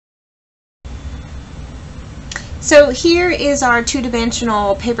So here is our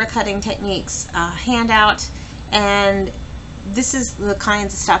two-dimensional paper cutting techniques handout, and this is the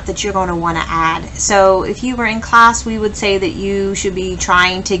kinds of stuff that you're going to want to add. So if you were in class, we would say that you should be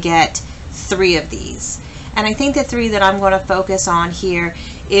trying to get 3 of these. And I think the 3 that I'm going to focus on here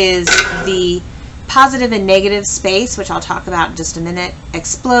is the positive and negative space, which I'll talk about in just a minute,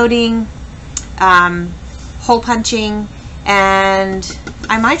 exploding, hole punching, and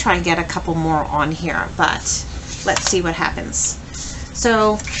I might try and get a couple more on here, but let's see what happens.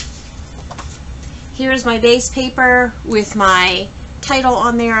 So here's my base paper with my title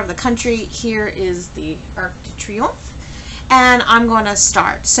on there of the country. Here is the Arc de Triomphe, and I'm going to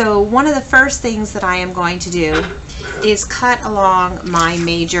start. So one of the first things that I am going to do is cut along my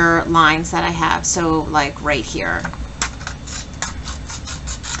major lines that I have, so like right here.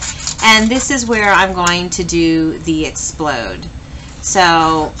 And this is where I'm going to do the explode.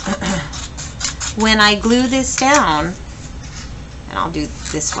 So when I glue this down, and I'll do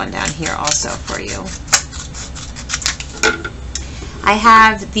this one down here also for you, I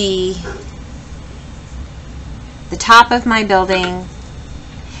have the top of my building.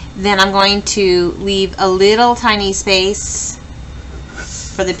 Then I'm going to leave a little tiny space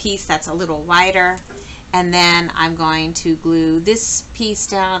for the piece that's a little wider, and then I'm going to glue this piece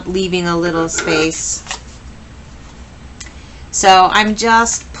down, leaving a little space. So I'm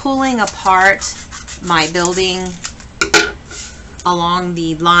just pulling apart my building along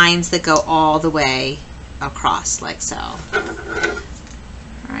the lines that go all the way across, like so. All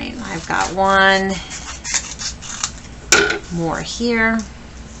right, I've got one more here.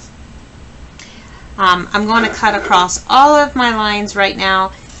 I'm going to cut across all of my lines right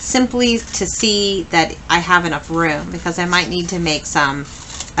now, simply to see that I have enough room, because I might need to make some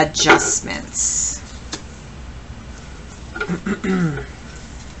adjustments.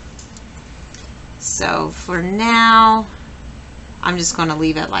 So for now, I'm just going to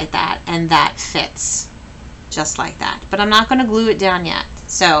leave it like that, and that fits just like that. But I'm not going to glue it down yet.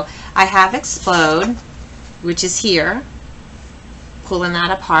 So I have explode, which is here, pulling that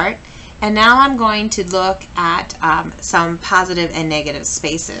apart. And now I'm going to look at some positive and negative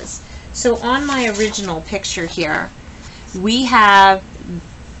spaces. So on my original picture here, we have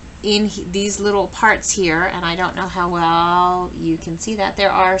in these little parts here, and I don't know how well you can see that, there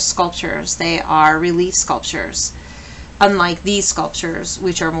are sculptures. They are relief sculptures, unlike these sculptures,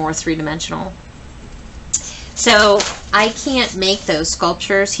 which are more three-dimensional. So I can't make those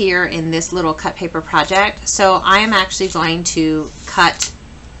sculptures here in this little cut paper project. So I am actually going to cut,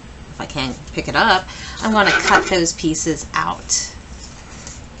 if I can pick it up, I'm going to cut those pieces out.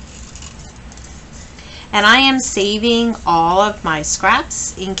 And I am saving all of my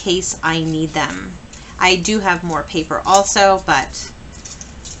scraps in case I need them. I do have more paper also, but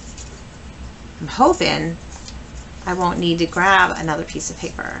I'm hoping I won't need to grab another piece of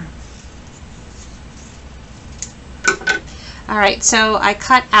paper. All right, so I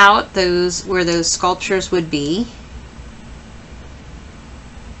cut out those where those sculptures would be.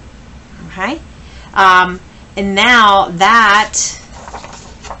 Okay, and now that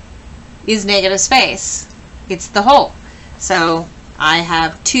is negative space. It's the hole. So I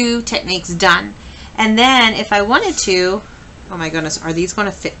have 2 techniques done. And then if I wanted to, oh my goodness, are these going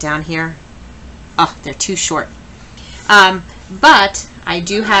to fit down here? Oh, they're too short. But I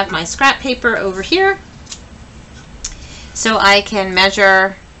do have my scrap paper over here, so I can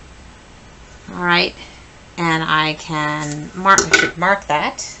measure. All right, and I can mark. I should mark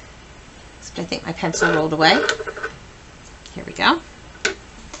that. I think my pencil rolled away. Here we go.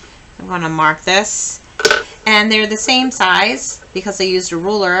 I'm going to mark this, and they're the same size because I used a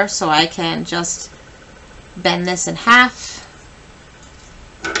ruler, so I can just bend this in half,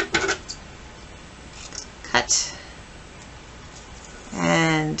 cut,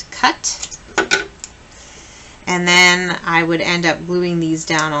 and cut, and then I would end up gluing these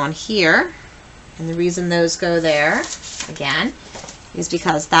down on here. And the reason those go there, again, is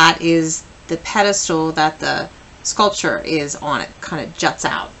because that is the pedestal that the sculpture is on. It kind of juts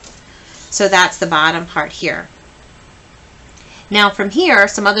out. So that's the bottom part here. Now from here,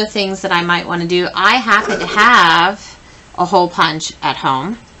 some other things that I might want to do. I happen to have a hole punch at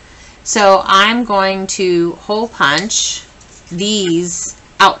home. So I'm going to hole punch these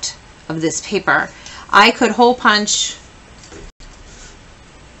out of this paper. I could hole punch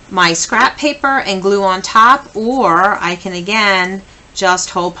my scrap paper and glue on top, or I can again just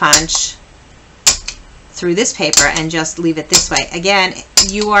hole punch through this paper and just leave it this way. Again,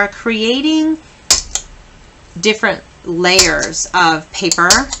 you are creating different layers of paper.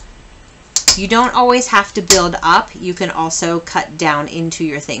 You don't always have to build up. You can also cut down into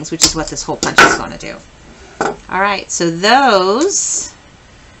your things, which is what this hole punch is going to do. All All right, so those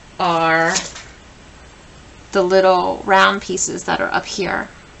are the little round pieces that are up here.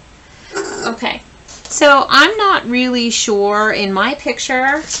 Okay, so I'm not really sure in my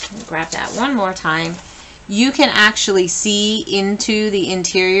picture, grab that one more time, you can actually see into the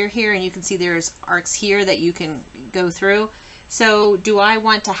interior here, and you can see there's arcs here that you can go through. So do I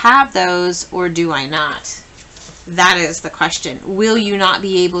want to have those or do I not? That is the question. Will you not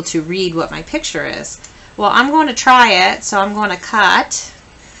be able to read what my picture is? Well, I'm going to try it, so I'm going to cut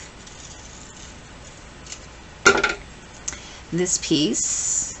this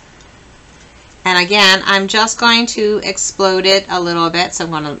piece. And again, I'm just going to explode it a little bit, so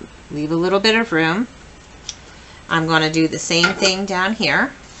I'm going to leave a little bit of room. I'm going to do the same thing down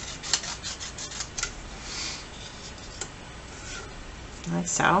here. Like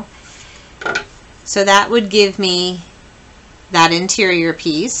so. So that would give me that interior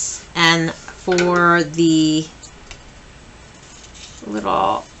piece, and for the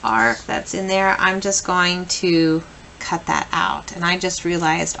little arc that's in there, I'm just going to cut that out. And I just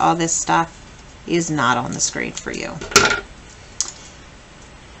realized all this stuff is not on the screen for you.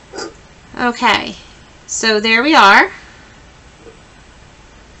 Okay, so there we are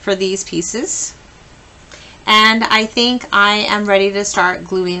for these pieces. And I think I am ready to start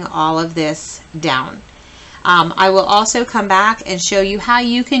gluing all of this down. I will also come back and show you how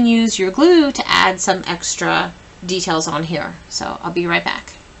you can use your glue to add some extra details on here. So I'll be right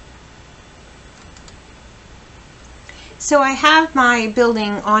back. So I have my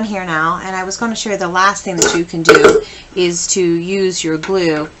building on here now, and I was going to show you the last thing that you can do is to use your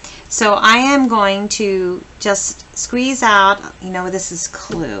glue. So I am going to just squeeze out, you know, this is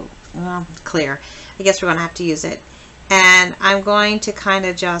glue, well, clear. I guess we're going to have to use it. And I'm going to kind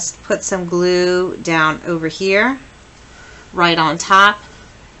of just put some glue down over here, right on top.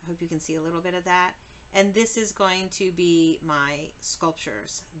 I hope you can see a little bit of that. And this is going to be my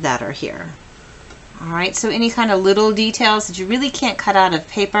sculptures that are here. All right, so any kind of little details that you really can't cut out of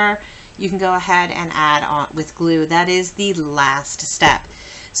paper, you can go ahead and add on with glue. That is the last step.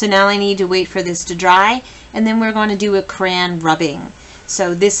 So now I need to wait for this to dry, and then we're going to do a crayon rubbing.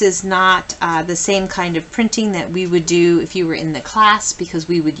 So this is not the same kind of printing that we would do if you were in the class, because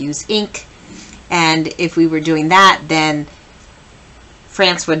we would use ink. And if we were doing that, then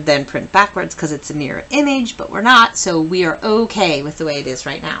France would then print backwards because it's a mirror image, but we're not. So we are okay with the way it is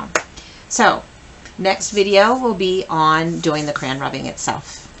right now. So next video will be on doing the crayon rubbing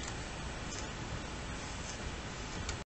itself.